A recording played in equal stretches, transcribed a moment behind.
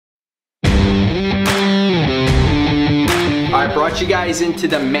I brought you guys into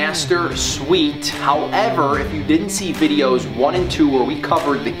the master suite. However, if you didn't see videos 1 and 2 where we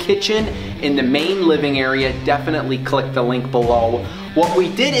covered the kitchen in the main living area, definitely click the link below. What we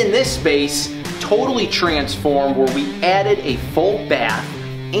did in this space totally transformed, where we added a full bath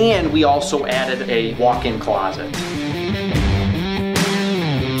and we also added a walk-in closet.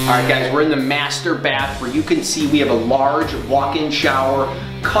 Alright guys, we're in the master bath where you can see we have a large walk-in shower,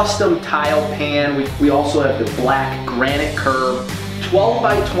 custom tile pan. We also have the black granite curb, 12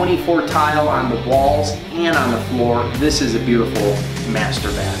 by 24 tile on the walls and on the floor. This is a beautiful master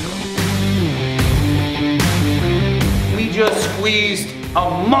bathroom. We just squeezed a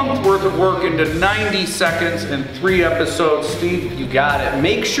month worth of work into 90 seconds and 3 episodes. Steve, you got it.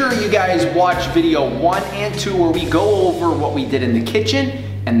 Make sure you guys watch video 1 and 2 where we go over what we did in the kitchen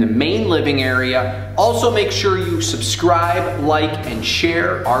and the main living area. Also make sure you subscribe, like, and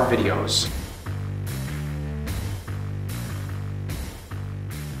share our videos.